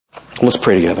Let's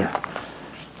pray together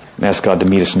and ask God to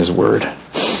meet us in His Word.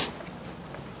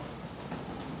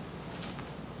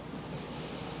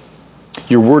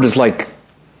 Your Word is like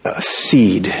a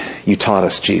seed, you taught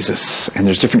us, Jesus. And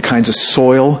there's different kinds of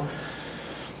soil.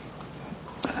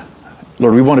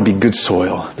 Lord, we want to be good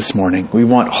soil this morning. We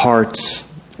want hearts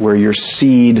where your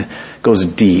seed goes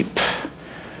deep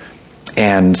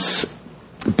and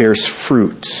bears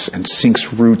fruits and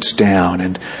sinks roots down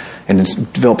and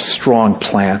develops strong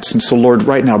plants. And so, Lord,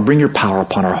 right now, bring your power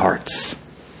upon our hearts.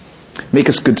 Make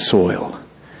us good soil.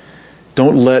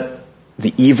 Don't let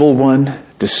the evil one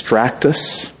distract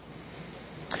us.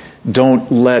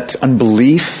 Don't let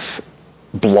unbelief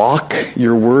block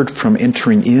your word from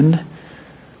entering in.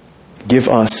 Give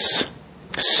us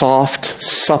soft,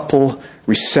 supple,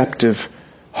 receptive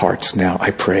hearts now,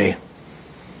 I pray.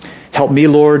 Help me,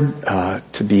 Lord,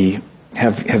 to be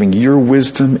having your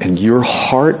wisdom and your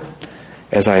heart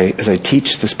as I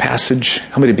teach this passage.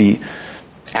 Help me to be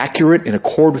accurate in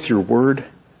accord with your word.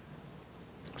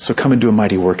 So come and do a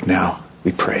mighty work now,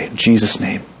 we pray. In Jesus'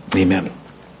 name, amen.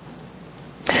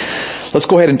 Let's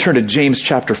go ahead and turn to James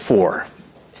chapter 4.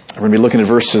 We're going to be looking at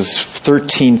verses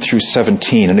 13 through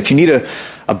 17. And if you need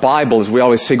a Bible, as we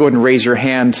always say, go ahead and raise your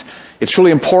hand. It's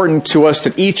really important to us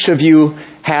that each of you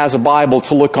has a Bible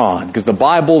to look on, because the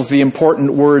Bible's the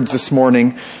important words this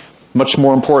morning, much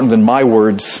more important than my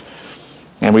words.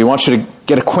 And we want you to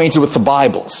get acquainted with the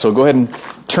Bible. So go ahead and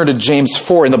turn to James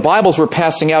 4. In the Bibles we're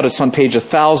passing out, it's on page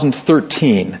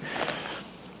 1013.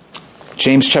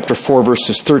 James chapter 4,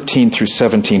 verses 13 through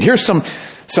 17. Here's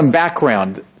some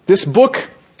background. This book,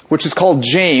 which is called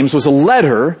James, was a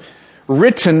letter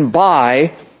written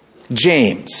by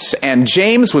James. And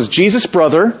James was Jesus'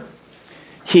 brother.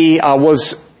 He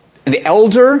was an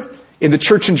elder in the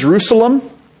church in Jerusalem,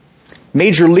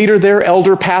 major leader there,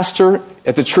 elder, pastor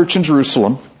at the church in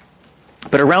Jerusalem.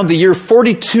 But around the year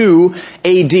 42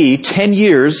 AD, 10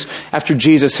 years after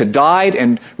Jesus had died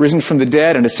and risen from the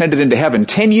dead and ascended into heaven,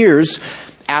 10 years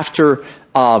after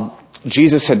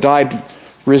Jesus had died,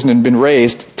 risen and been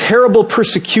raised, terrible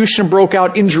persecution broke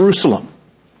out in Jerusalem.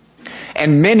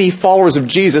 And many followers of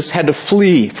Jesus had to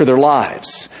flee for their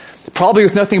lives, probably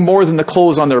with nothing more than the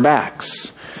clothes on their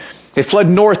backs. They fled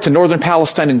north to northern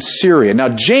Palestine and Syria. Now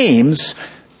James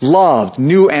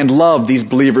knew and loved these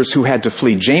believers who had to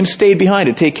flee. James stayed behind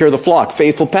to take care of the flock,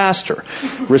 faithful pastor.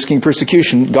 Risking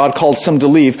persecution, God called some to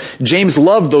leave. James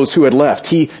loved those who had left.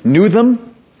 He knew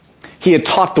them. He had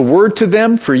taught the word to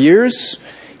them for years.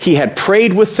 He had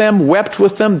prayed with them, wept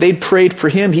with them. They'd prayed for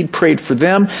him. He'd prayed for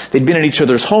them. They'd been in each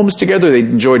other's homes together. They'd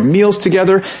enjoyed meals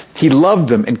together. He loved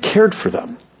them and cared for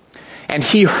them. And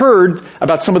he heard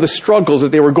about some of the struggles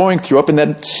that they were going through up in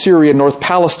that Syria, North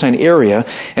Palestine area.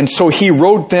 And so he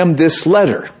wrote them this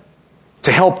letter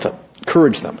to help them,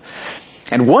 encourage them.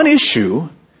 And one issue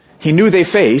he knew they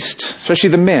faced, especially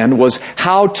the men, was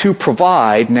how to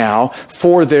provide now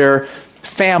for their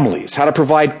families, how to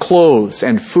provide clothes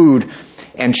and food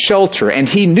and shelter. And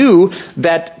he knew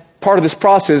that part of this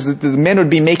process, that the men would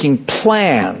be making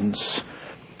plans.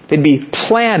 They'd be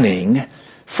planning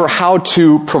for how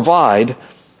to provide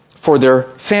for their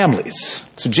families.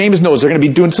 So James knows they're going to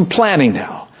be doing some planning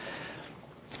now.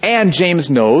 And James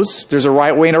knows there's a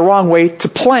right way and a wrong way to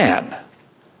plan.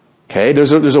 Okay,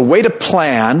 there's a way to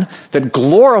plan that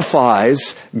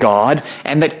glorifies God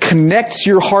and that connects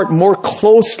your heart more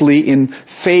closely in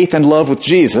faith and love with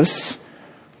Jesus.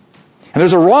 And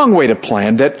there's a wrong way to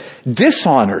plan that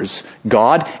dishonors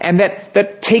God and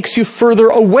that takes you further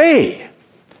away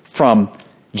from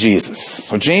Jesus.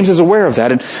 So James is aware of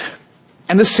that.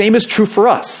 And the same is true for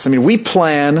us. I mean, we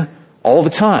plan all the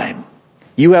time.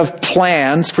 You have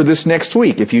plans for this next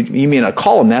week. If you may not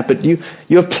call them that, but you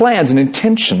have plans and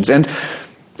intentions. And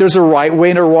there's a right way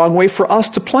and a wrong way for us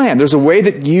to plan. There's a way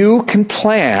that you can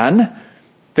plan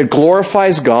that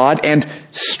glorifies God and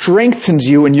strengthens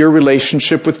you in your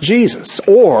relationship with Jesus.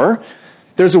 Or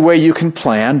there's a way you can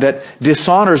plan that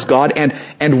dishonors God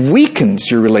and weakens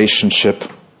your relationship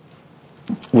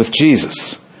with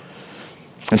Jesus.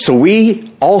 And so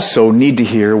we also need to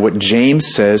hear what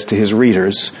James says to his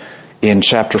readers in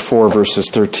chapter 4, verses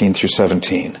 13 through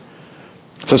 17.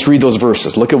 So let's read those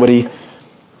verses. Look at what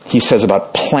he says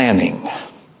about planning.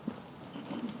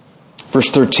 Verse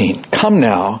 13, "Come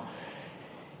now,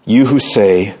 you who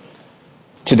say,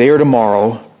 today or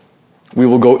tomorrow, we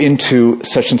will go into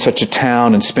such and such a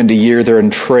town and spend a year there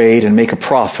and trade and make a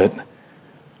profit.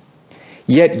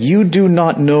 Yet you do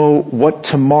not know what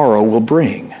tomorrow will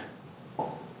bring.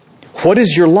 What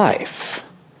is your life?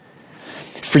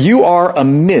 For you are a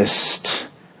mist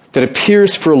that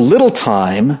appears for a little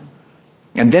time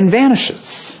and then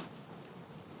vanishes.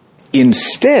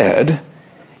 Instead,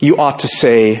 you ought to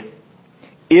say,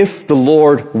 if the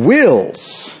Lord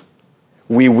wills,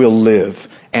 we will live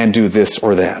and do this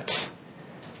or that.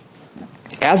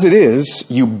 As it is,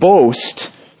 you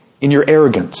boast in your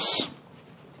arrogance.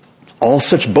 All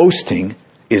such boasting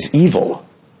is evil.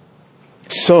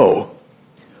 So,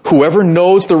 whoever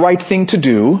knows the right thing to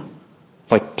do,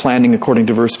 like planning according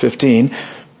to verse 15,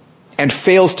 and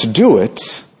fails to do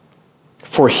it,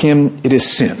 for him it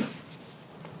is sin.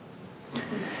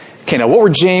 Okay, now what were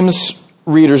James'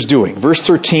 readers doing? Verse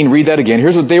 13, read that again.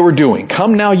 Here's what they were doing.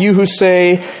 Come now, you who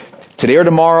say, today or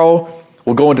tomorrow,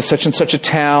 we'll go into such and such a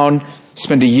town,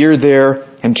 spend a year there,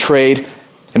 and trade,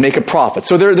 and make a profit.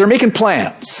 So they're making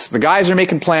plans. The guys are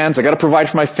making plans. I got to provide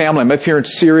for my family. I'm up here in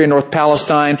Syria, North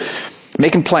Palestine,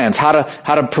 making plans. How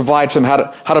to provide for them,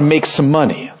 how to make some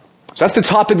money. So that's the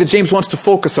topic that James wants to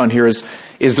focus on here is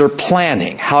their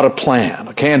planning, how to plan.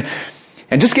 Okay,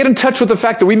 and just get in touch with the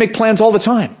fact that we make plans all the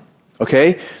time.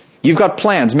 Okay, you've got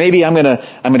plans. Maybe I'm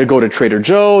gonna go to Trader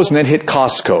Joe's and then hit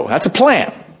Costco. That's a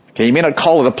plan. Okay, you may not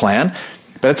call it a plan,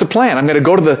 but it's a plan. I'm going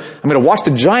to watch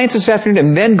the Giants this afternoon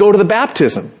and then go to the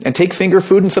baptism and take finger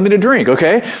food and something to drink,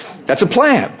 okay? That's a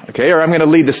plan, okay? Or I'm going to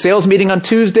lead the sales meeting on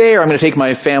Tuesday, or I'm going to take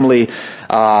my family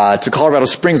to Colorado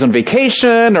Springs on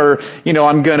vacation, or,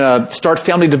 I'm going to start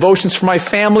family devotions for my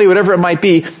family, whatever it might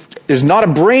be. There's not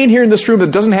a brain here in this room that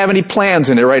doesn't have any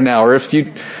plans in it right now, or if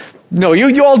you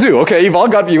all do, okay? You've all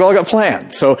got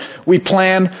plans. So we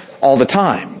plan all the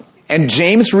time. And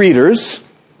James' readers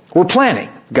were planning.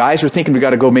 Guys are thinking we got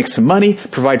to go make some money,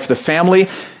 provide for the family.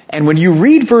 And when you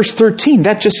read verse 13,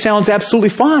 that just sounds absolutely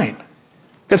fine.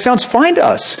 That sounds fine to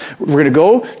us. We're going to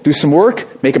go, do some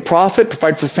work, make a profit,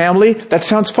 provide for the family. That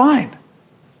sounds fine.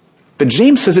 But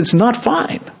James says it's not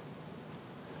fine.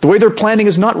 The way they're planning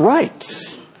is not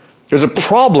right. There's a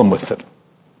problem with it.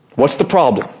 What's the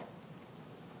problem?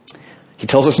 He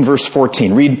tells us in verse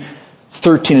 14. Read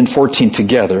 13 and 14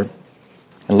 together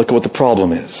and look at what the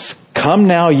problem is. Come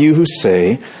now, you who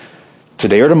say,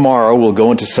 today or tomorrow we'll go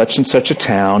into such and such a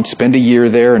town, spend a year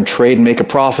there and trade and make a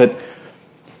profit.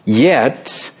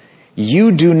 Yet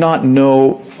you do not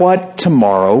know what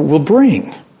tomorrow will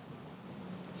bring.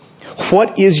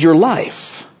 What is your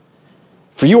life?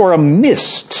 For you are a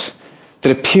mist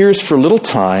that appears for a little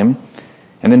time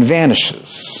and then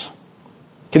vanishes.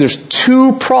 Okay, there's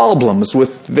two problems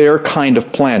with their kind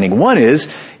of planning. One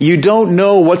is you don't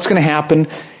know what's going to happen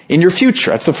in your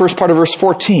future. That's the first part of verse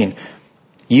 14.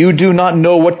 You do not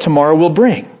know what tomorrow will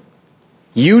bring.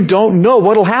 You don't know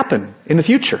what will happen in the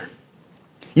future.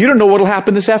 You don't know what will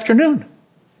happen this afternoon.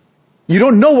 You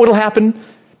don't know what will happen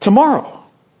tomorrow.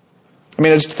 I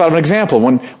just thought of an example.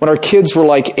 When our kids were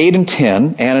like 8 and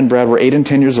 10, Ann and Brad were 8 and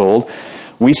 10 years old,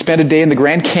 we spent a day in the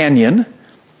Grand Canyon.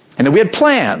 And then we had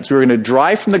plans. We were going to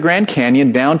drive from the Grand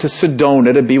Canyon down to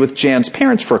Sedona to be with Jan's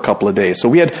parents for a couple of days. So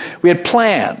we had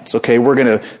plans. Okay, we're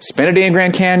going to spend a day in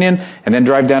Grand Canyon and then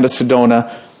drive down to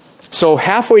Sedona. So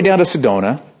halfway down to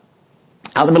Sedona,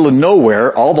 out in the middle of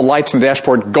nowhere, all the lights on the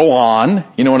dashboard go on.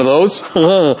 You know one of those?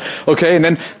 Okay, and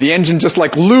then the engine just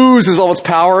loses all its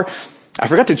power. I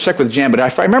forgot to check with Jan, but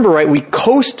if I remember right, we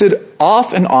coasted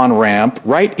off an on-ramp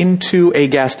right into a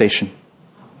gas station.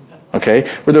 Okay,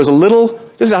 where there was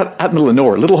this is out in the middle of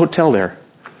nowhere, little hotel there.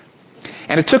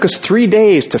 And it took us 3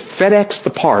 days to FedEx the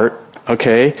part,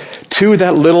 okay, to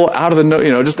that little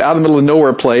just out in the middle of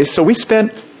nowhere place. So we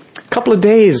spent a couple of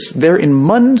days there in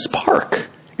Munns Park,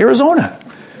 Arizona.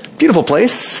 Beautiful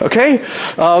place, okay?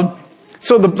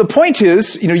 So the point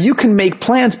is, you can make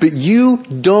plans, but you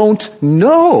don't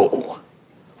know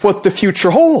what the future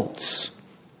holds.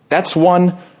 That's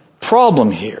one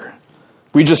problem here.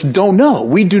 We just don't know.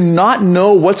 We do not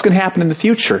know what's going to happen in the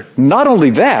future. Not only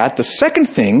that, the second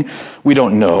thing we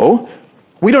don't know,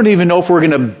 we don't even know if we're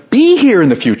going to be here in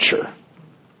the future. Okay,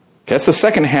 that's the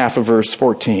second half of verse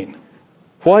 14.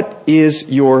 What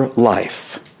is your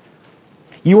life?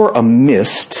 You are a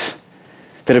mist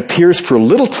that appears for a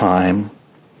little time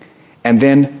and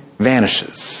then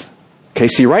vanishes. Okay,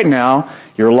 see, right now,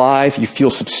 you're alive, you feel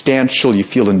substantial, you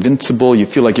feel invincible, you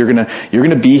feel like you're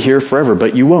gonna be here forever,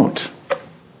 but you won't.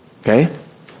 Okay?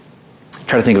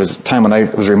 Try to think of a time when I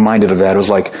was reminded of that. It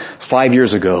was 5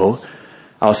 years ago.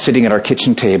 I was sitting at our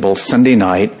kitchen table Sunday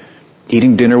night,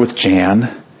 eating dinner with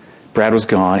Jan. Brad was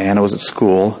gone, Anna was at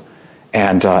school,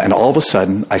 and all of a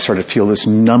sudden I started to feel this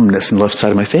numbness in the left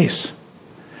side of my face.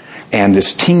 And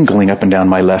this tingling up and down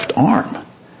my left arm.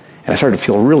 And I started to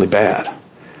feel really bad.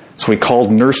 So we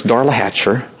called Nurse Darla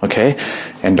Hatcher, okay?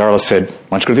 And Darla said,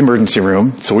 why don't you go to the emergency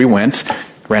room? So we went,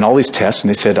 ran all these tests, and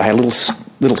they said I had a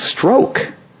little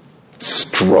stroke.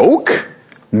 Stroke?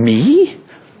 Me?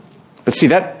 But see,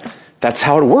 that That's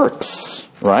how it works,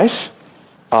 right?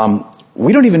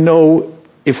 We don't even know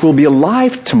if we'll be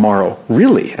alive tomorrow,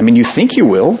 really. I mean, you think you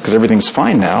will, because everything's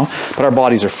fine now, but our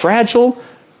bodies are fragile.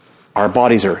 Our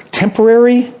bodies are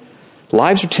temporary.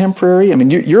 Lives are temporary. I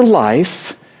mean, your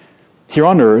life here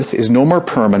on earth is no more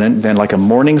permanent than like a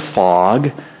morning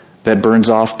fog that burns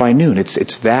off by noon.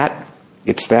 It's that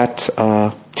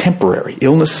temporary.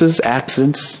 Illnesses,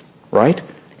 accidents, right?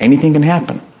 Anything can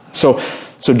happen. So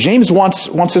James wants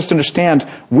us to understand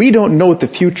we don't know what the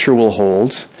future will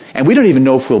hold, and we don't even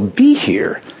know if we'll be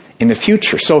here in the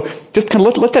future. So just kind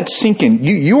of let that sink in.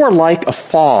 You are like a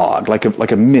fog,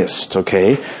 like a mist,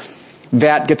 okay,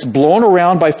 that gets blown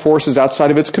around by forces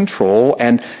outside of its control,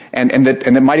 and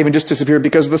that might even just disappear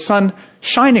because of the sun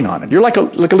shining on it. You're like a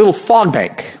little fog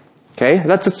bank, okay?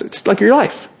 It's like your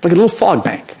life, like a little fog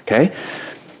bank, okay?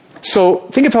 So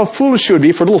think of how foolish it would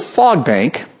be for a little fog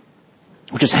bank,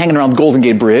 which is hanging around the Golden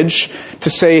Gate Bridge, to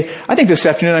say, I think this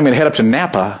afternoon I'm going to head up to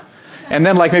Napa, and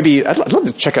then like maybe, I'd love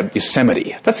to check out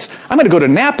Yosemite. I'm going to go to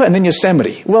Napa and then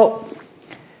Yosemite. Well,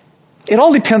 it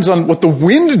all depends on what the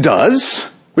wind does,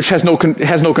 which has no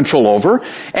control over,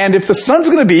 and if the sun's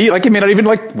going to be, like, it may not even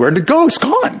like, where'd it go? It's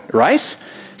gone, right?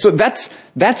 So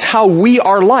that's how we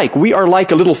are like. We are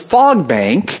like a little fog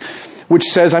bank, which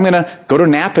says, I'm going to go to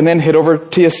Napa and then head over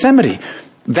to Yosemite.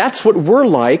 That's what we're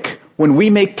like when we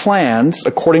make plans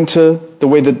according to the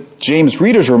way that James'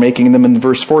 readers were making them in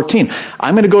verse 14.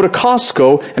 I'm going to go to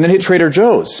Costco and then hit Trader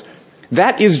Joe's.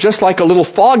 That is just like a little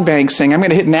fog bank saying, I'm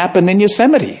going to hit Napa and then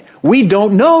Yosemite. We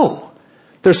don't know.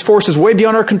 There's forces way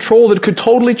beyond our control that could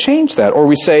totally change that. Or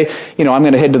we say, I'm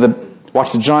going to head to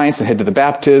watch the Giants and head to the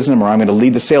baptism, or I'm going to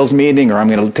lead the sales meeting, or I'm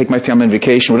going to take my family on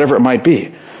vacation, whatever it might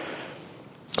be.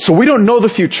 So we don't know the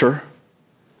future,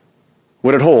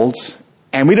 what it holds,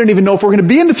 and we don't even know if we're going to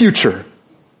be in the future.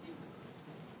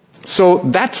 So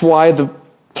that's why the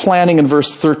planning in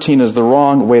verse 13 is the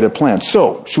wrong way to plan.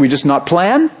 So, should we just not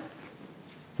plan?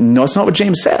 No, it's not what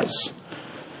James says.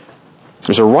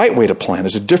 There's a right way to plan.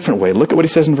 There's a different way. Look at what he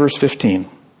says in verse 15.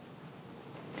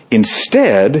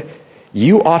 Instead,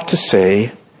 you ought to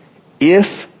say,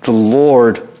 if the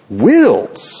Lord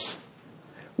wills,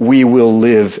 we will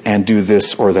live and do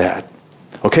this or that.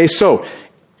 Okay, so,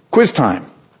 quiz time.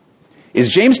 Is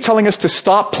James telling us to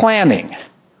stop planning?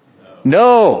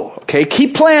 No. Okay,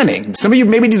 keep planning. Some of you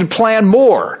maybe need to plan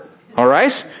more. All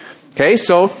right? Okay,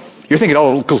 so you're thinking,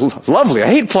 oh, lovely, I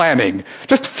hate planning.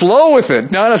 Just flow with it.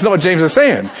 No, that's not what James is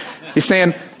saying. He's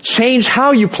saying, change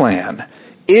how you plan.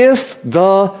 If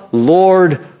the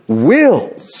Lord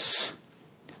wills,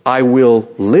 I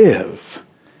will live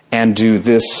and do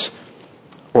this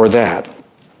or that.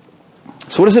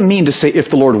 So what does it mean to say, if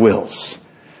the Lord wills?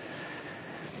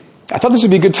 I thought this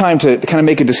would be a good time to kind of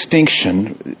make a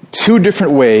distinction. Two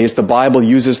different ways the Bible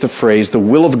uses the phrase, the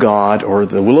will of God, or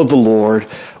the will of the Lord,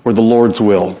 or the Lord's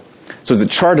will. So the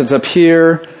chart is up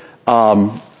here,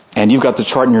 and you've got the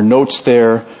chart in your notes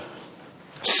there.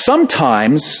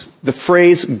 Sometimes the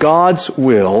phrase God's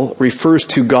will refers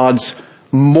to God's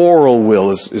moral will,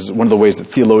 is one of the ways that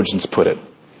theologians put it.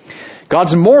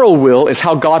 God's moral will is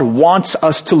how God wants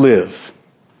us to live.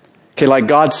 Okay, like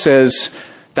God says,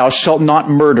 thou shalt not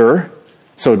murder.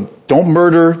 So don't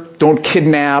murder, don't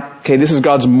kidnap. Okay, this is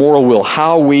God's moral will,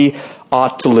 how we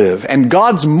ought to live. And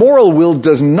God's moral will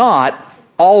does not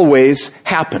always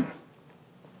happen.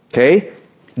 Okay?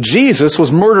 Jesus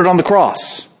was murdered on the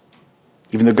cross,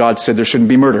 even though God said there shouldn't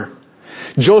be murder.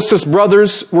 Joseph's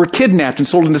brothers were kidnapped and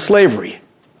sold into slavery,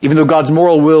 even though God's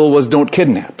moral will was don't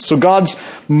kidnap. So God's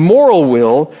moral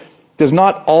will does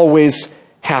not always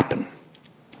happen.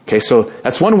 Okay, so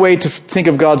that's one way to think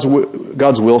of God's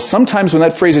will. Sometimes when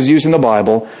that phrase is used in the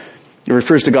Bible, it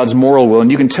refers to God's moral will, and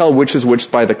you can tell which is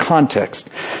which by the context.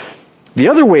 The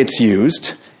other way it's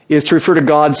used is to refer to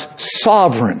God's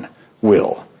sovereign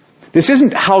will. This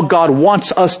isn't how God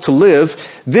wants us to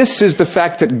live. This is the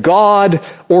fact that God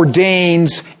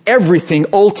ordains everything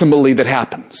ultimately that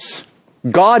happens.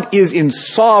 God is in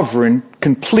sovereign,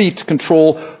 complete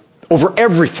control over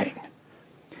everything.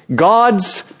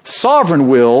 God's sovereign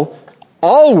will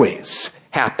always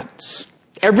happens.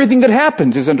 Everything that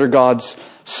happens is under God's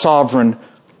sovereign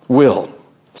will.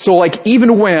 So like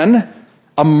even when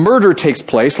a murder takes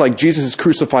place, like Jesus is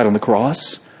crucified on the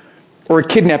cross, or a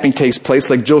kidnapping takes place,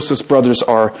 like Joseph's brothers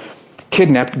are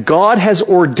kidnapped, God has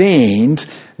ordained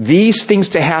these things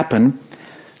to happen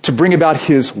to bring about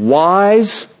His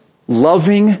wise,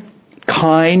 loving,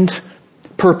 kind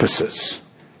purposes.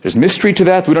 There's mystery to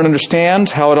that. We don't understand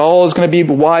how it all is going to be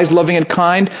wise, loving, and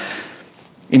kind.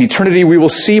 In eternity, we will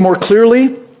see more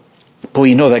clearly, but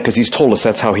we know that because He's told us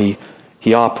that's how He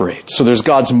He operates. So there's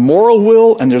God's moral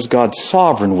will and there's God's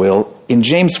sovereign will. In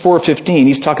James 4:15,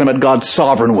 he's talking about God's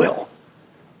sovereign will.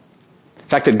 The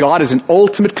fact that God is in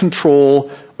ultimate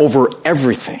control over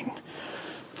everything.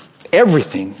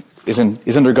 Everything is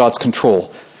under God's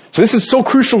control. So this is so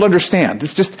crucial to understand.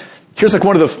 Here's like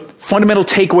one of the fundamental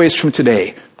takeaways from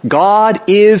today. God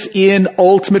is in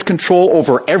ultimate control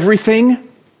over everything,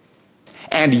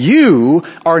 and you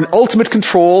are in ultimate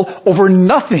control over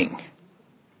nothing.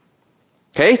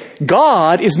 Okay?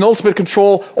 God is in ultimate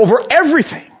control over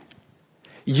everything.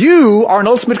 You are in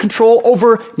ultimate control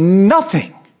over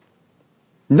nothing.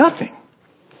 Nothing.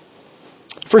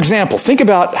 For example, think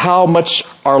about how much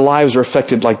our lives are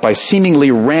affected by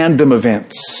seemingly random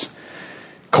events.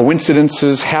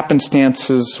 Coincidences,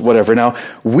 happenstances, whatever. Now,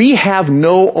 we have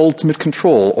no ultimate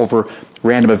control over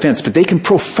random events, but they can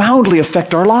profoundly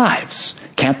affect our lives,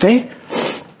 can't they?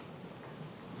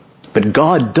 But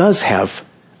God does have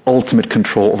ultimate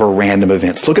control over random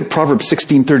events. Look at Proverbs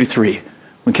 16:33.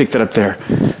 We kick that up there.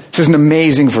 This is an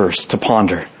amazing verse to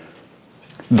ponder.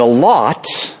 The lot,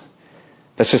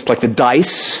 that's just like the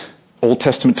dice, Old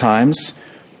Testament times,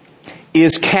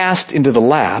 is cast into the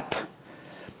lap,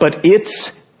 but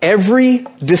its every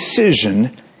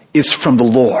decision is from the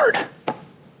Lord.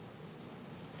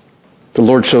 The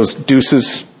Lord shows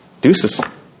deuces.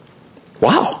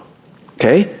 Wow.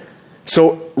 Okay?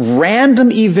 So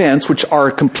random events, which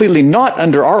are completely not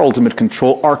under our ultimate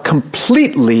control, are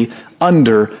completely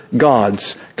under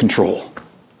God's control.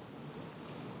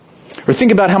 Or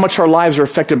think about how much our lives are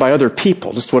affected by other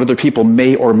people, just what other people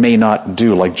may or may not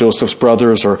do, like Joseph's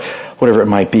brothers or whatever it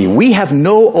might be. We have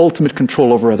no ultimate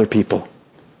control over other people.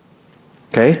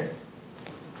 Okay?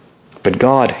 But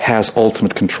God has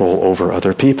ultimate control over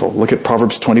other people. Look at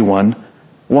Proverbs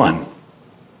 21:1.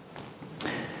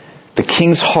 The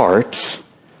king's heart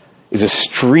is a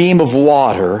stream of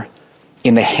water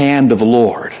in the hand of the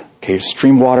Lord. Okay,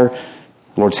 stream water,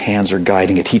 the Lord's hands are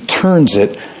guiding it. He turns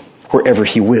it wherever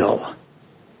He will.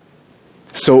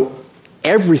 So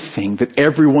everything that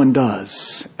everyone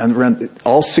does, and around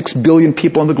all 6 billion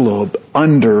people on the globe,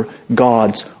 under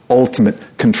God's ultimate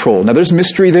control. Now there's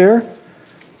mystery there.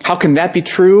 How can that be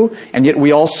true? And yet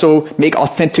we also make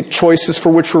authentic choices for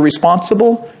which we're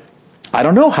responsible? I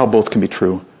don't know how both can be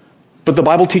true. But the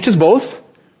Bible teaches both.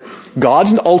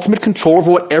 God's in ultimate control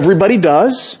over what everybody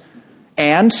does,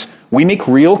 and we make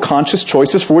real conscious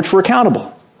choices for which we're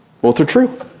accountable. Both are true.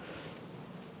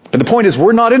 But the point is,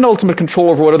 we're not in ultimate control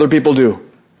over what other people do.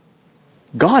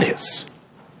 God is.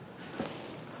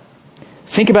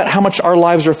 Think about how much our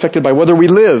lives are affected by whether we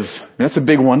live. That's a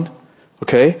big one.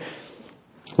 Okay?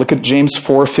 Look at James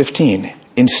 4:15.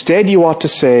 Instead, you ought to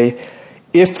say,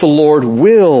 if the Lord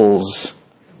wills,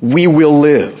 we will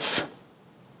live.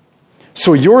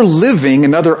 So your living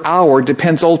another hour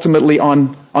depends ultimately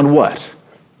on what?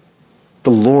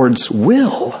 The Lord's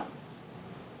will.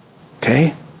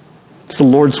 Okay? It's the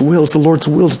Lord's will. It's the Lord's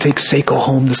will to take Seiko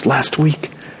home this last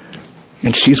week.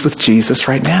 And she's with Jesus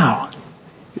right now.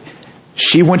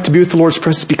 She went to be with the Lord's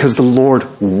presence because the Lord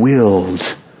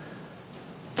willed.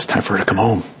 It's time for her to come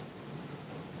home.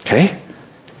 Okay?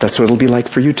 That's what it'll be like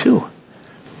for you too.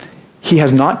 He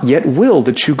has not yet willed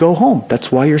that you go home.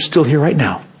 That's why you're still here right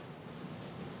now.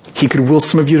 He could will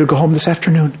some of you to go home this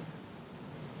afternoon.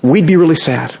 We'd be really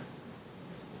sad.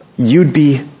 You'd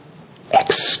be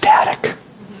ecstatic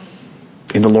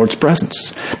in the Lord's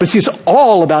presence. But see, it's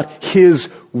all about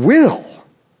His will.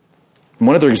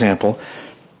 One other example.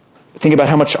 Think about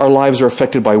how much our lives are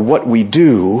affected by what we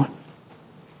do.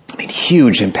 I mean,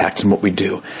 huge impacts on what we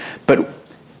do. But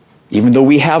even though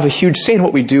we have a huge say in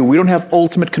what we do, we don't have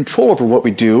ultimate control over what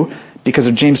we do because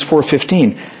of James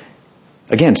 4:15.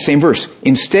 Again, same verse.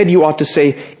 Instead, you ought to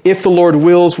say, if the Lord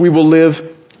wills, we will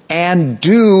live and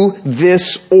do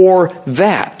this or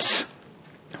that.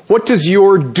 What does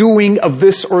your doing of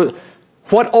this or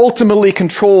what ultimately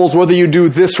controls whether you do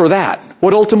this or that?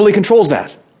 What ultimately controls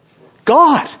that?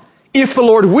 God. If the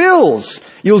Lord wills,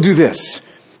 you'll do this.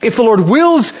 If the Lord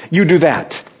wills, you do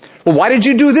that. Well, why did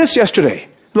you do this yesterday?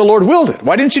 The Lord willed it.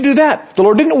 Why didn't you do that? The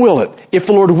Lord didn't will it. If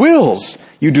the Lord wills,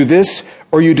 you do this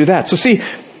or you do that. So see,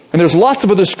 and there's lots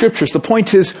of other scriptures. The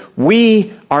point is,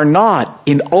 we are not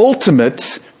in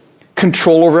ultimate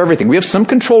control over everything. We have some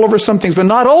control over some things, but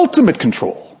not ultimate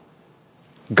control.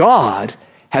 God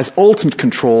has ultimate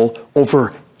control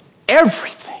over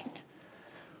everything,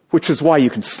 which is why you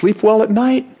can sleep well at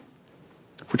night,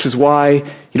 which is why you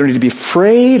don't need to be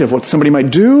afraid of what somebody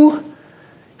might do.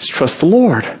 Just trust the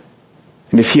Lord.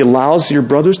 And if He allows your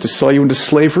brothers to sell you into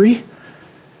slavery,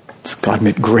 God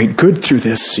made great good through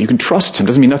this. So you can trust Him.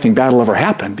 Doesn't mean nothing bad will ever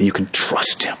happen, but you can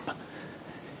trust Him.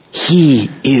 He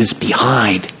is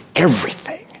behind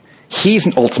everything. He's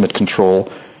in ultimate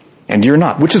control, and you're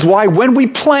not. Which is why when we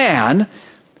plan,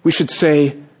 we should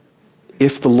say,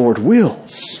 if the Lord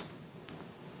wills,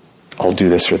 I'll do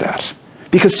this or that.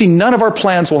 Because see, none of our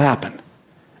plans will happen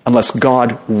unless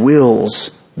God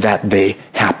wills that they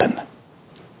happen.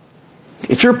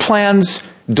 If your plans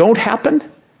don't happen,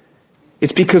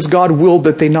 it's because God willed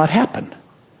that they not happen.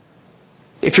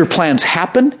 If your plans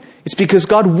happen, it's because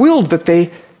God willed that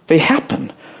they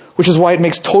happen. Which is why it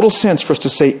makes total sense for us to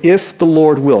say, if the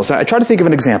Lord wills. I try to think of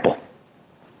an example.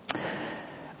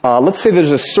 Let's say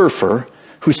there's a surfer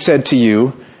who said to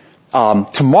you,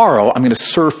 tomorrow I'm going to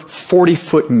surf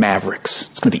 40-foot Mavericks.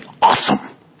 It's going to be awesome.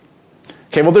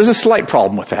 Okay, well, there's a slight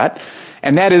problem with that.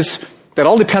 And that is, that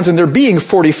all depends on there being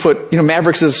 40-foot,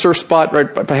 Mavericks is a surf spot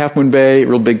right by Half Moon Bay,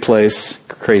 real big place,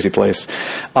 crazy place.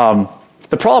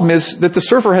 The problem is that the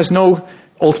surfer has no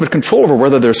ultimate control over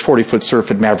whether there's 40-foot surf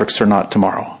at Mavericks or not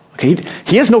tomorrow. Okay,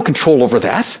 he has no control over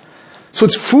that. So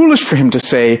it's foolish for him to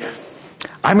say,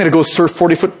 I'm going to go surf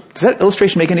 40-foot. Does that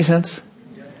illustration make any sense?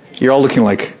 You're all looking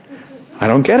like, I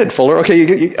don't get it, Fuller.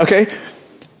 Okay.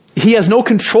 He has no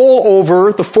control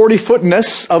over the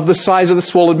 40-footness of the size of the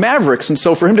swollen Mavericks. And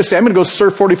so for him to say, I'm going to go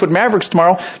surf 40-foot Mavericks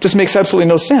tomorrow, just makes absolutely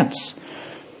no sense.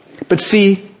 But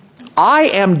see, I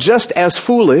am just as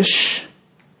foolish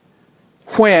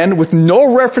when, with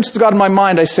no reference to God in my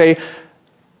mind, I say,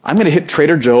 I'm going to hit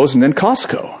Trader Joe's and then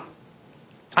Costco.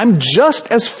 I'm just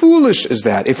as foolish as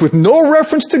that. If with no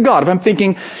reference to God, if I'm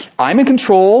thinking, I'm in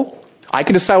control, I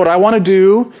can decide what I want to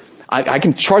do, I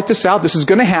can chart this out, this is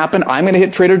going to happen, I'm going to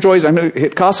hit Trader Joe's, I'm going to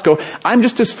hit Costco, I'm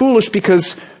just as foolish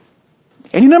because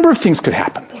any number of things could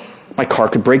happen. My car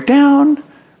could break down,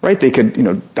 right? They could,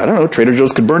 Trader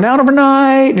Joe's could burn out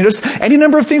overnight, just any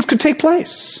number of things could take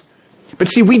place. But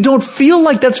see, we don't feel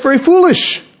like that's very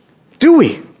foolish, do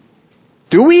we?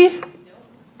 Do we?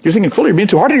 You're thinking, Fuller, you're being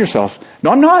too hard on yourself.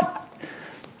 No, I'm not.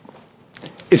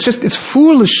 It's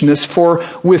foolishness for,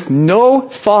 with no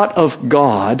thought of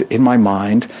God in my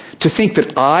mind, to think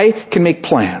that I can make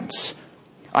plans.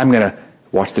 I'm going to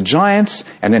watch the Giants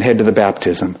and then head to the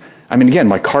baptism. I mean, again,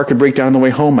 my car could break down on the way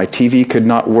home. My TV could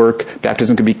not work.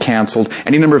 Baptism could be canceled.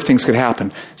 Any number of things could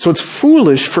happen. So it's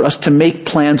foolish for us to make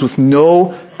plans with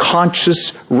no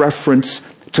conscious reference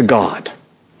to God.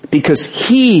 Because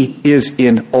He is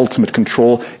in ultimate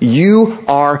control. You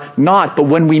are not. But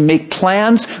when we make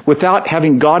plans without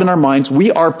having God in our minds,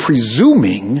 we are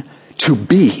presuming to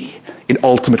be in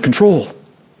ultimate control.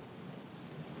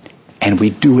 And we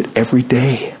do it every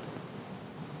day.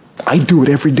 I do it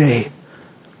every day.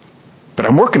 But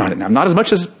I'm working on it now. Not as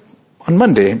much as on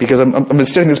Monday, because I'm been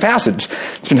studying this passage.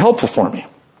 It's been helpful for me.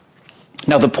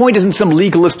 Now, the point isn't some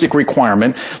legalistic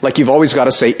requirement, like you've always got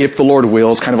to say, if the Lord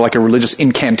wills, kind of like a religious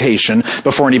incantation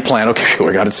before any plan. Okay,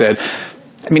 what God had said.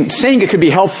 I mean, saying it could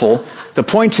be helpful. The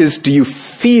point is, do you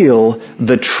feel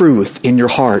the truth in your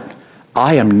heart?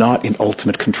 I am not in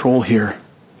ultimate control here.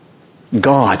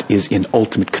 God is in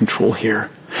ultimate control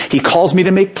here. He calls me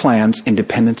to make plans in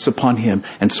dependence upon Him,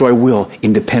 and so I will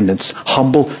in dependence,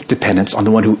 humble dependence on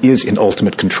the one who is in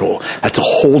ultimate control. That's a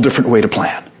whole different way to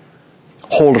plan.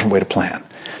 Whole different way to plan.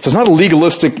 So it's not a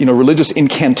legalistic, religious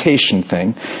incantation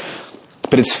thing,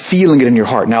 but it's feeling it in your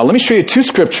heart. Now, let me show you two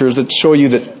scriptures that show you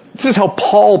that this is how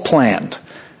Paul planned.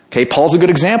 Okay, Paul's a good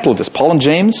example of this. Paul and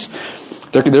James,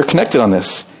 they're connected on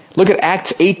this. Look at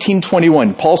Acts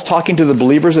 18:21. Paul's talking to the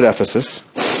believers at Ephesus.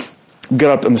 Get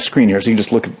up on the screen here, so you can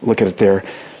just look at it there.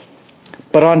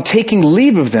 But on taking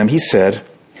leave of them, he said,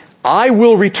 I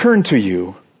will return to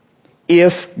you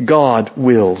if God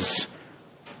wills.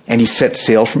 And he set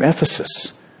sail from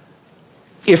Ephesus.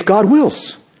 If God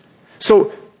wills.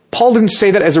 So Paul didn't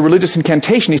say that as a religious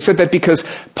incantation. He said that because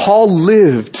Paul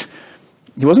lived.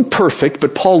 He wasn't perfect,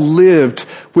 but Paul lived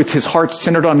with his heart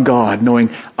centered on God, knowing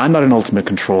I'm not in ultimate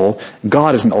control.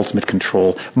 God is in ultimate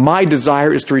control. My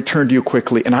desire is to return to you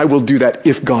quickly, and I will do that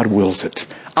if God wills it.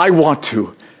 I want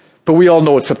to, but we all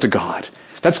know it's up to God.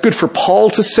 That's good for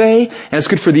Paul to say, and it's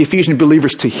good for the Ephesian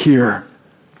believers to hear,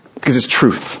 because it's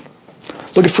truth.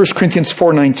 Look at 1 Corinthians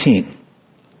 4:19.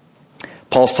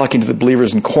 Paul's talking to the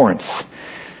believers in Corinth.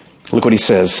 Look what he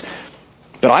says.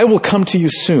 But I will come to you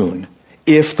soon,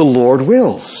 if the Lord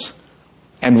wills.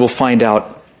 And we'll find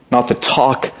out not the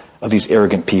talk of these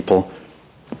arrogant people,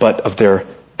 but of their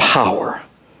power.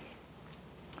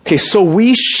 Okay, so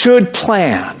we should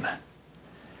plan.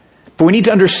 But we need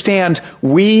to understand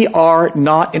we are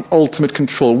not in ultimate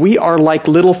control. We are like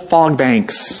little fog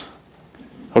banks.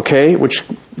 Okay, which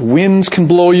winds can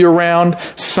blow you around,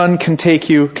 sun can take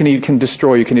you, can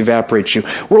destroy you, can evaporate you.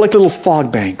 We're like little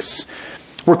fog banks.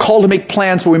 We're called to make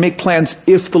plans, but we make plans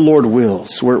if the Lord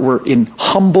wills. We're in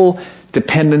humble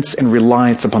dependence and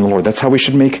reliance upon the Lord. That's how we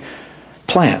should make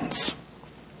plans.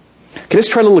 Okay, let's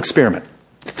try a little experiment.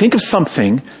 Think of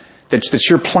something that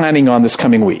you're planning on this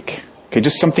coming week. Okay,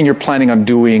 just something you're planning on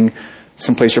doing,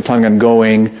 someplace you're planning on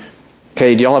going.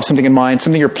 Okay, do y'all have something in mind?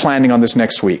 Something you're planning on this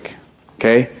next week.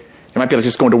 Okay? It might be like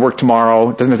just going to work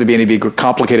tomorrow. It doesn't have to be any big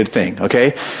complicated thing.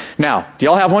 Okay? Now, do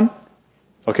y'all have one?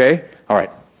 Okay? All right.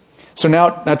 So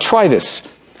now try this.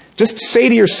 Just say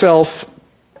to yourself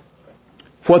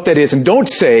what that is, and don't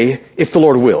say if the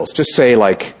Lord wills. Just say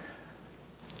like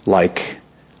what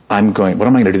am I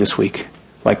going to do this week?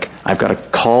 Like, I've got a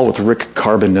call with Rick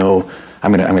Carbonneau.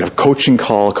 I'm going to have a coaching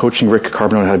call, coaching Rick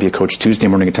Carbonneau on how to be a coach Tuesday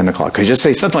morning at 10 o'clock. Okay, just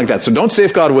say something like that. So don't say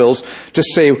if God wills.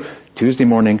 Just say Tuesday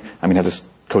morning, I'm going to have this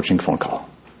coaching phone call.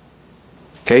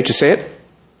 Okay, just say it.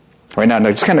 Right now,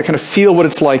 just kind of feel what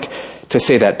it's like to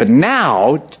say that. But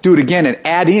now, do it again and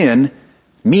add in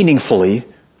meaningfully,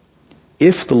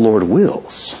 if the Lord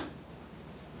wills,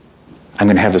 I'm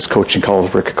going to have this coaching call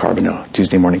with Rick Carbonneau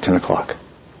Tuesday morning, 10 o'clock.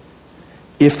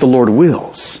 If the Lord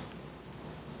wills.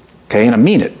 Okay, and I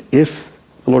mean it. If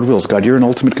the Lord wills. God, you're in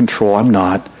ultimate control. I'm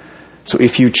not. So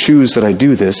if you choose that I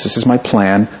do this is my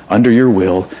plan, under your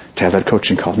will, to have that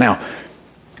coaching call. Now,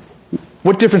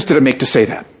 what difference did it make to say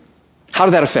that? How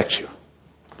did that affect you?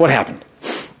 What happened?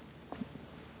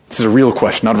 This is a real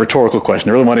question, not a rhetorical question.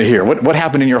 I really want to hear. What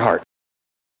happened in your heart?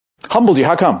 Humbled you.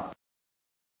 How come?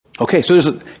 Okay, so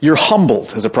you're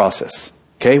humbled as a process.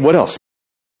 Okay, what else?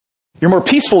 You're more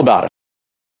peaceful about it.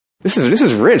 This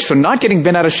is rich. So not getting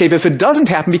bent out of shape if it doesn't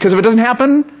happen, because if it doesn't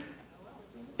happen,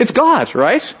 it's God,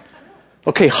 right?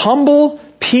 Okay, humble,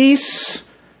 peace,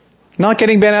 not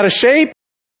getting bent out of shape.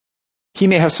 He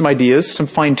may have some ideas, some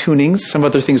fine-tunings, some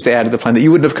other things to add to the plan that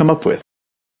you wouldn't have come up with.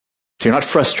 So you're not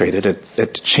frustrated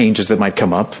at changes that might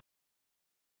come up.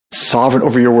 Sovereign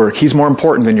over your work. He's more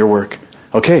important than your work.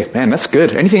 Okay, man, that's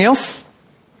good. Anything else?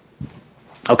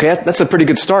 Okay, that's a pretty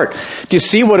good start. Do you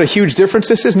see what a huge difference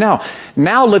this is? Now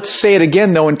let's say it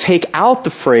again, though, and take out the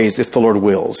phrase, if the Lord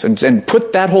wills, and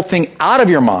put that whole thing out of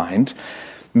your mind.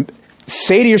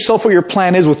 Say to yourself what your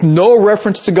plan is with no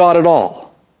reference to God at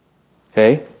all.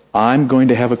 Okay? I'm going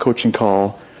to have a coaching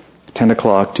call at 10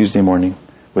 o'clock Tuesday morning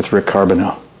with Rick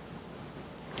Carbonneau.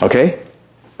 Okay?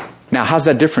 Now, how's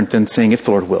that different than saying if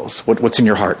the Lord wills? What's in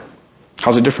your heart?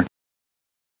 How's it different?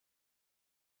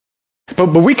 But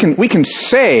we can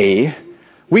say,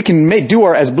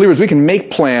 as believers, we can make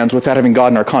plans without having God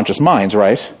in our conscious minds,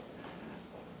 right?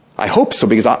 I hope so,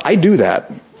 because I do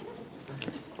that.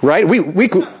 Right?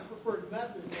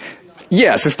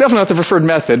 Yes, it's definitely not the preferred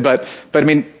method, but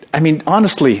I mean,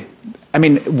 honestly,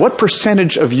 what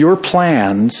percentage of your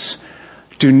plans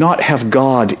do not have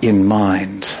God in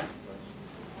mind?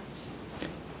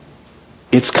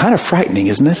 It's kind of frightening,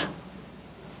 isn't it?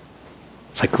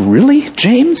 It's like, really,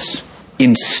 James?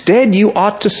 Instead, you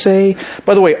ought to say,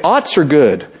 by the way, oughts are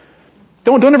good.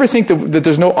 Don't ever think that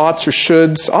there's no oughts or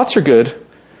shoulds. Oughts are good.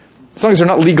 As long as they're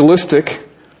not legalistic.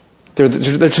 They're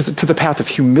to the path of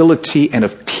humility and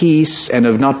of peace and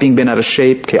of not being bent out of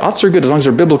shape. Okay, oughts are good as long as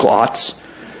they're biblical oughts,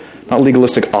 not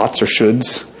legalistic oughts or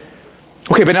shoulds.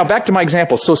 Okay, but now back to my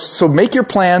example. So make your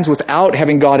plans without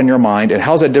having God in your mind, and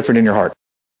how's that different in your heart?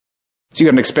 So you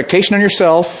have an expectation on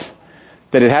yourself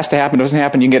that it has to happen. It doesn't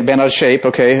happen, you can get bent out of shape,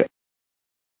 okay?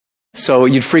 So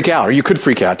you'd freak out, or you could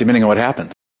freak out, depending on what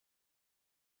happens.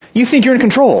 You think you're in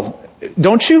control,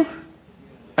 don't you?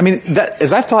 I mean,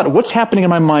 as I've thought, what's happening in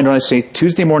my mind when I say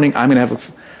Tuesday morning,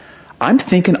 I'm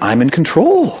thinking I'm in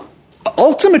control.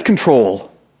 Ultimate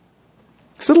control.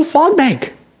 This little fog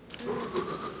bank.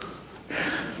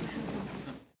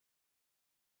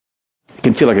 It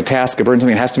can feel like a task, a burden,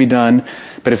 something that has to be done.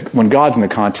 But when God's in the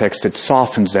context, it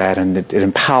softens that, and it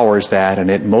empowers that, and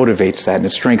it motivates that, and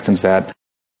it strengthens that.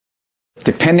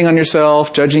 Depending on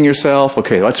yourself, judging yourself,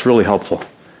 okay, that's really helpful.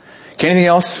 Okay, anything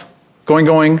else?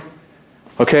 Going?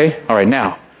 Okay? All right,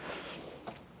 now,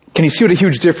 can you see what a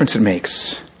huge difference it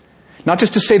makes? Not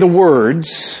just to say the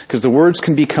words, because the words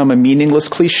can become a meaningless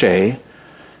cliche,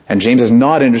 and James is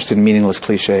not interested in meaningless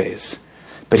cliches,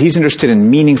 but he's interested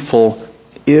in meaningful,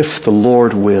 if the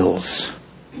Lord wills.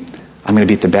 I'm going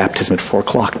to be at the baptism at 4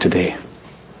 o'clock today.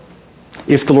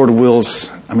 If the Lord wills,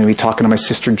 I'm going to be talking to my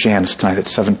sister Janice tonight at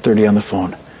 7:30 on the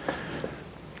phone.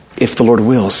 If the Lord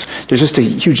wills. There's just a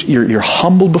huge, you're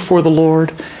humbled before the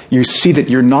Lord. You see that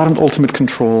you're not in ultimate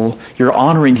control. You're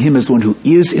honoring Him as the one who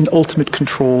is in ultimate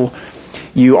control.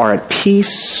 You are at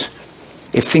peace.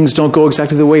 If things don't go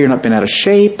exactly the way, you're not been out of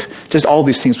shape. Just all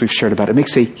these things we've shared about. It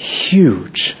makes a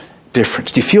huge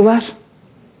difference. Do you feel that?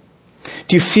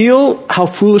 Do you feel how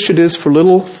foolish it is for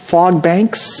little fog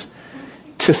banks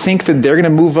to think that they're going to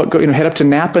move up, head up to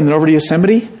Napa and then over to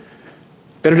Yosemite?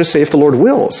 Better to say if the Lord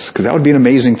wills, because that would be an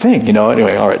amazing thing,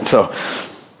 Anyway, all right. So,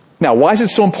 now, why is it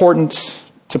so important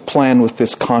to plan with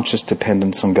this conscious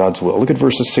dependence on God's will? Look at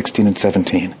verses 16 and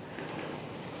 17.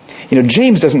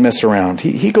 James doesn't mess around.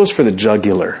 He goes for the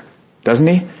jugular, doesn't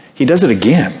he? He does it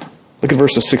again. Look at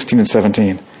verses 16 and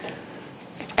 17.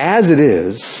 As it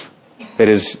is, that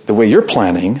is, the way you're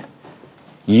planning,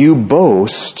 you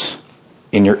boast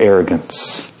in your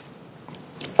arrogance.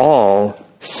 All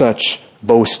such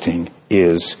boasting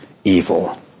is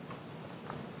evil.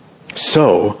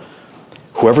 So,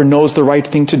 whoever knows the right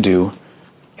thing to do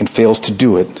and fails to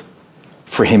do it,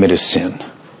 for him it is sin.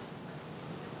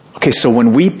 Okay, so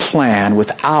when we plan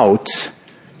without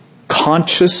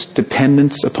conscious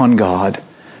dependence upon God,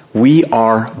 we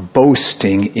are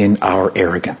boasting in our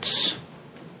arrogance.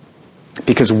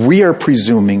 Because we are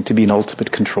presuming to be in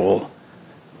ultimate control.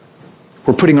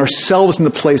 We're putting ourselves in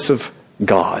the place of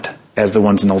God as the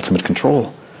ones in ultimate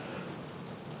control.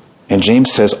 And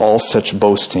James says all such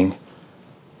boasting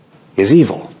is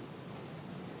evil.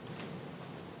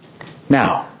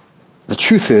 Now, the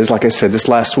truth is, like I said this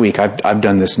last week, I've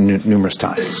done this numerous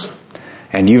times.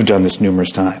 And you've done this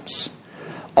numerous times.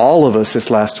 All of us this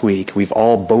last week, we've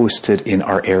all boasted in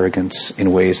our arrogance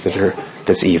in ways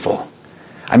that's evil.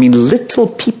 I mean, little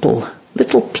people,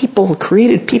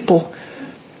 created people,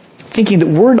 thinking that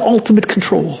we're in ultimate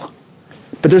control.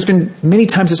 But there's been many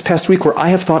times this past week where I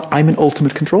have thought I'm in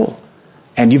ultimate control.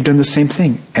 And you've done the same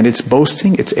thing. And it's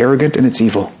boasting, it's arrogant, and it's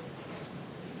evil.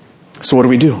 So what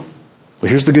do? Well,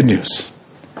 here's the good news.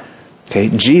 Okay,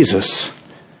 Jesus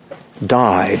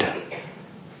died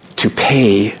to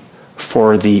pay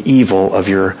for the evil of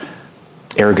your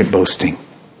arrogant boasting.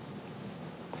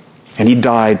 And he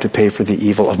died to pay for the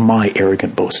evil of my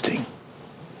arrogant boasting.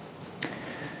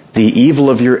 The evil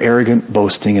of your arrogant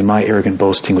boasting and my arrogant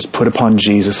boasting was put upon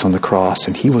Jesus on the cross,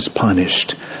 and he was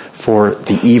punished for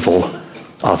the evil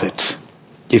of it.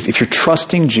 If you're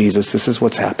trusting Jesus, this is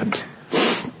what's happened.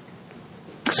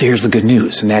 So here's the good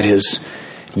news, and that is,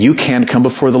 you can come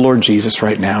before the Lord Jesus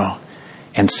right now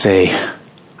and say,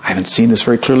 I haven't seen this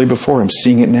very clearly before. I'm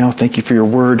seeing it now. Thank you for your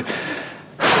word.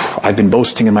 I've been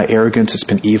boasting in my arrogance. It's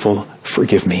been evil.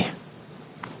 Forgive me.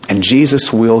 And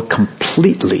Jesus will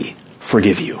completely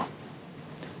forgive you.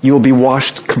 You will be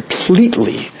washed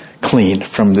completely clean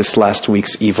from this last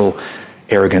week's evil,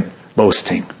 arrogant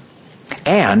boasting.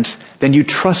 And then you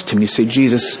trust him. You say,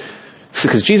 Jesus,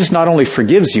 because Jesus not only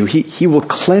forgives you, he will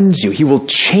cleanse you. He will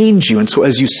change you. And so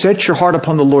as you set your heart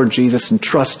upon the Lord Jesus and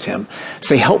trust him,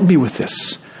 say, help me with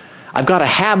this. I've got a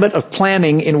habit of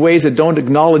planning in ways that don't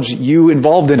acknowledge you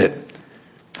involved in it.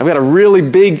 I've got a really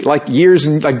big, years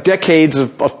and decades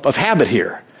of habit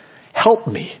here. Help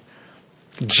me.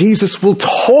 Jesus will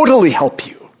totally help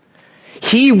you.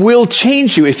 He will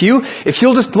change you. If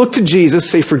you'll just look to Jesus,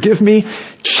 say, forgive me,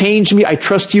 change me, I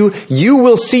trust you, you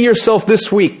will see yourself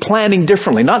this week planning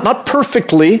differently. Not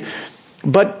perfectly,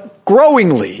 but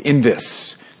growingly in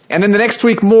this. And then the next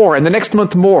week more, and the next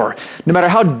month more. No matter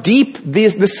how deep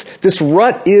this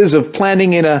rut is of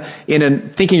planning in a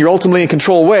thinking you're ultimately in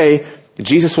control way,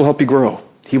 Jesus will help you grow.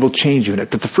 He will change you in it.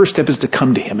 But the first step is to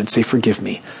come to him and say, forgive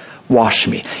me, wash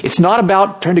me. It's not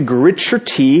about trying to grit your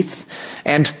teeth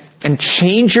and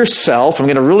change yourself. I'm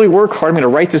going to really work hard. I'm going to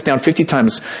write this down 50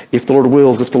 times. If the Lord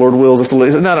wills, if the Lord wills, if the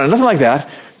Lord... No, nothing like that.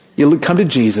 You come to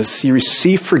Jesus, you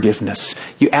receive forgiveness,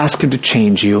 you ask him to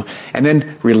change you, and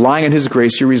then relying on his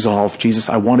grace, you resolve, Jesus,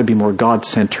 I want to be more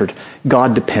God-centered,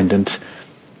 God-dependent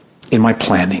in my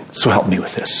planning, so help me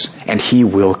with this. And he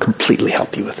will completely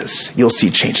help you with this. You'll see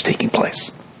change taking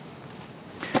place.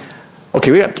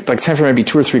 Okay, we got time for maybe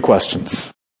 2 or 3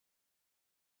 questions.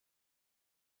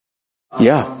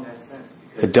 Yeah.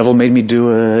 The devil made me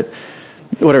do it.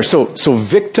 Whatever. So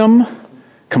victim,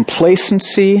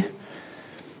 complacency,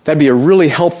 that'd be a really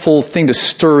helpful thing to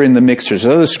stir in the mixers.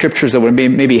 There's other scriptures that would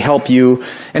maybe help you.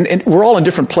 And we're all in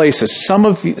different places. Some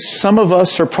of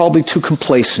us are probably too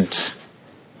complacent.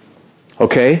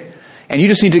 Okay? And you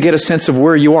just need to get a sense of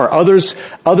where you are. Others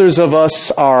of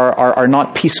us are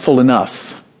not peaceful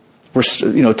enough.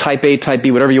 We're, type A, type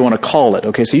B, whatever you want to call it.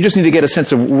 Okay? So you just need to get a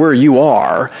sense of where you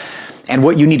are and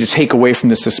what you need to take away from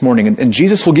this morning. And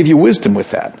Jesus will give you wisdom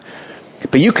with that.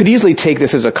 But you could easily take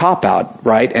this as a cop-out,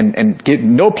 right? And get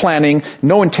no planning,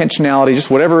 no intentionality,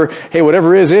 just whatever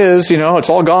is, it's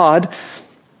all God.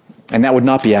 And that would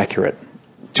not be accurate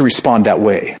to respond that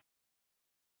way.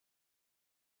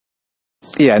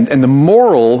 Yeah, and the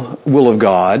moral will of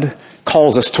God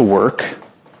calls us to work,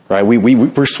 right?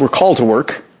 We're called to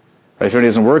work, Right? If it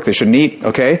doesn't work, they shouldn't eat.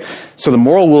 Okay? So the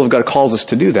moral will of God calls us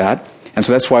to do that. And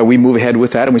so that's why we move ahead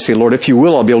with that and we say, Lord, if you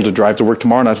will, I'll be able to drive to work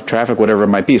tomorrow, not to traffic, whatever it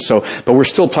might be. So, but we're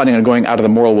still planning on going out of the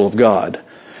moral will of God.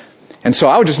 And so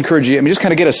I would just encourage you, just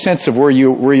kind of get a sense of where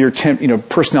your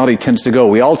personality tends to go.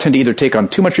 We all tend to either take on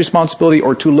too much responsibility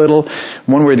or too little,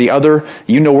 one way or the other.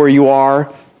 You know where you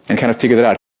are and kind of figure that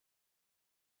out.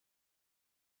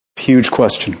 Huge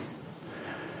question.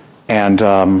 And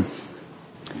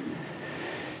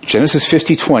Genesis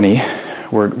 50:20,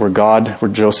 where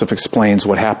Joseph explains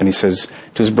what happened. He says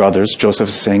to his brothers, Joseph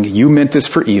is saying, you meant this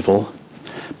for evil,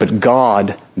 but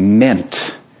God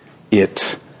meant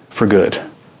it for good.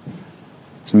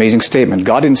 It's an amazing statement.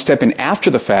 God didn't step in after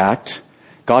the fact.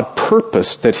 God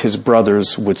purposed that his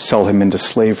brothers would sell him into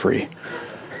slavery.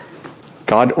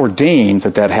 God ordained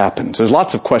that happened. So there's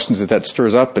lots of questions that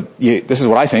stirs up, but this is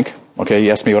what I think. Okay,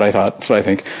 you asked me what I thought. That's what I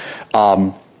think.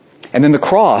 And then the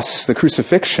cross, the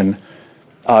crucifixion,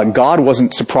 God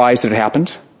wasn't surprised that it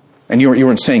happened. And you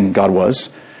weren't saying God was.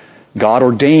 God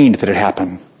ordained that it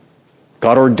happened.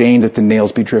 God ordained that the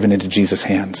nails be driven into Jesus'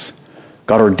 hands.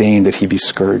 God ordained that he be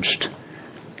scourged.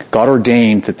 God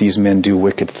ordained that these men do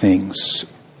wicked things.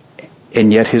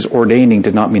 And yet his ordaining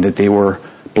did not mean that they were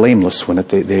blameless when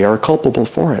they are culpable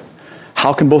for it.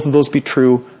 How can both of those be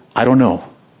true? I don't know.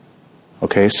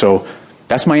 Okay, so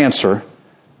that's my answer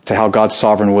to how God's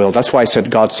sovereign will. That's why I said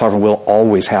God's sovereign will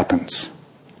always happens.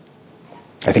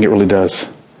 I think it really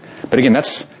does. But again,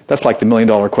 that's like the $1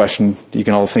 million question you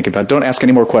can all think about. Don't ask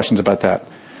any more questions about that.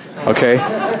 Okay?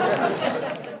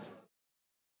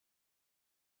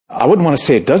 I wouldn't want to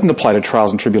say it doesn't apply to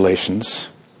trials and tribulations,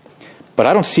 but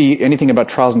I don't see anything about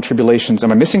trials and tribulations.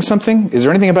 Am I missing something? Is there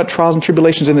anything about trials and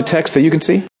tribulations in the text that you can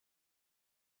see?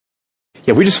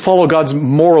 Yeah, we just follow God's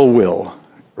moral will,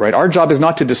 right? Our job is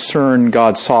not to discern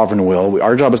God's sovereign will.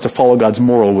 Our job is to follow God's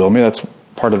moral will. Maybe that's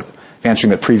part of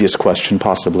answering that previous question,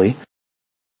 possibly.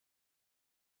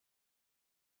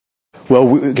 Well,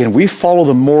 we follow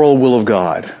the moral will of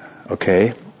God,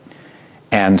 okay?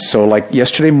 And so like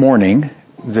yesterday morning,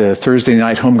 the Thursday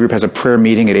night home group has a prayer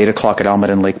meeting at 8 o'clock at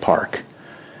Almaden Lake Park.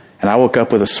 And I woke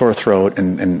up with a sore throat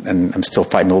and I'm still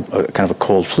fighting kind of a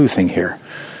cold flu thing here.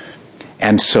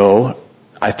 And so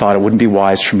I thought it wouldn't be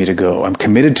wise for me to go. I'm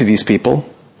committed to these people,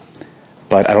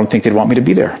 but I don't think they'd want me to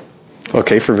be there.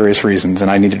 Okay, for various reasons,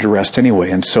 and I needed to rest anyway.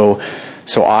 And so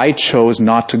I chose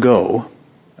not to go.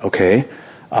 Okay,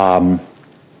 where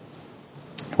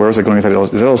was I going with that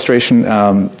illustration?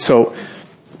 So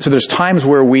there's times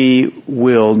where we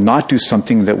will not do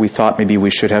something that we thought maybe we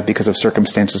should have because of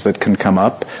circumstances that can come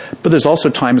up. But there's also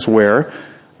times where,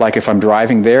 like if I'm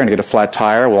driving there and I get a flat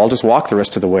tire, well, I'll just walk the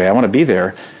rest of the way. I want to be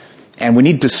there. And we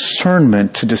need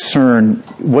discernment to discern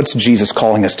what's Jesus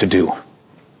calling us to do.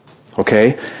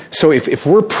 Okay? So if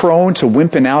we're prone to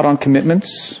wimping out on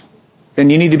commitments, then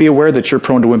you need to be aware that you're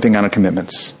prone to wimping out on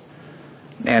commitments.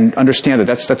 And understand that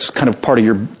that's kind of part of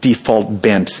your default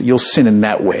bent. You'll sin in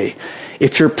that way.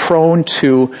 If you're prone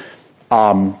to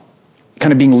kind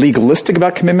of being legalistic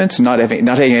about commitments and not having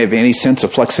any sense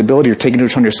of flexibility or taking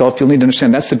it on yourself, you'll need to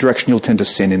understand that's the direction you'll tend to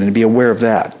sin in and be aware of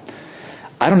that.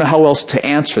 I don't know how else to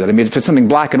answer that. I mean, if it's something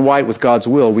black and white with God's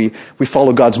will, we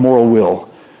follow God's moral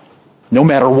will, no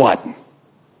matter what.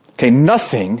 Okay,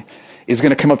 nothing is going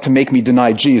to come up to make me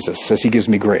deny Jesus as he gives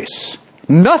me grace.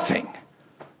 Nothing.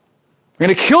 I'm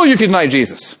going to kill you if you deny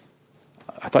Jesus.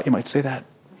 I thought you might say that.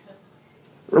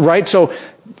 Right? So,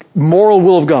 moral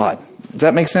will of God. Does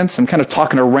that make sense? I'm kind of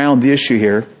talking around the issue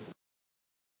here.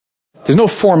 There's no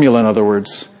formula, in other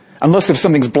words. Unless if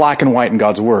something's black and white in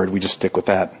God's Word, we just stick with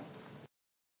that.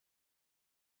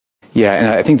 Yeah, and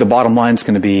I think the bottom line is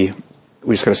going to be,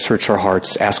 we just got to search our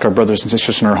hearts, ask our brothers and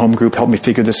sisters in our home group, help me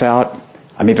figure this out.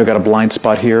 Maybe I've got a blind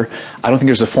spot here. I don't think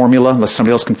there's a formula unless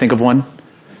somebody else can think of one.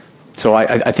 So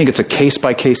I think it's a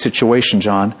case-by-case situation,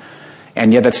 John.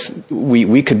 And yeah,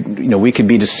 we could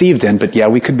be deceived then, but yeah,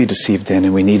 we could be deceived then.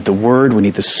 And we need the Word, we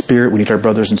need the Spirit, we need our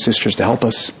brothers and sisters to help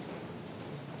us.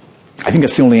 I think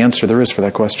that's the only answer there is for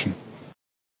that question.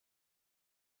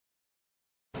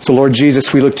 So Lord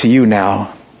Jesus, we look to you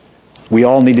now. We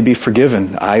all need to be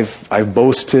forgiven. I've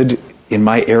boasted in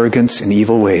my arrogance and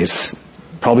evil ways,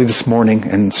 probably this morning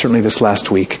and certainly this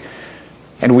last week.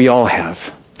 And we all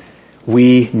have.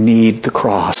 We need the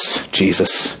cross,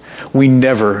 Jesus. We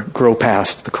never grow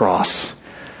past the cross.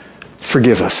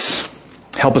 Forgive us.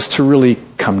 Help us to really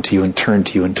come to you and turn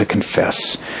to you and to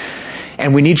confess.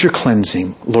 And we need your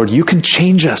cleansing. Lord, you can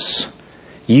change us.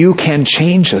 You can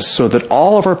change us so that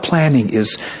all of our planning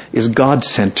is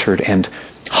God-centered and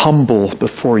humble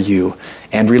before you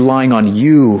and relying on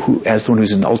you as the one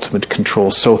who's in ultimate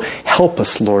control. So help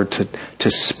us, Lord, to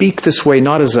speak this way,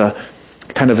 not as a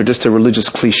kind of just a religious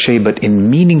cliche, but in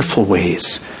meaningful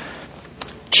ways.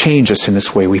 Change us in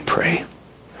this way, we pray.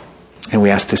 And we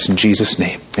ask this in Jesus'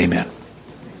 name. Amen.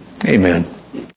 Amen.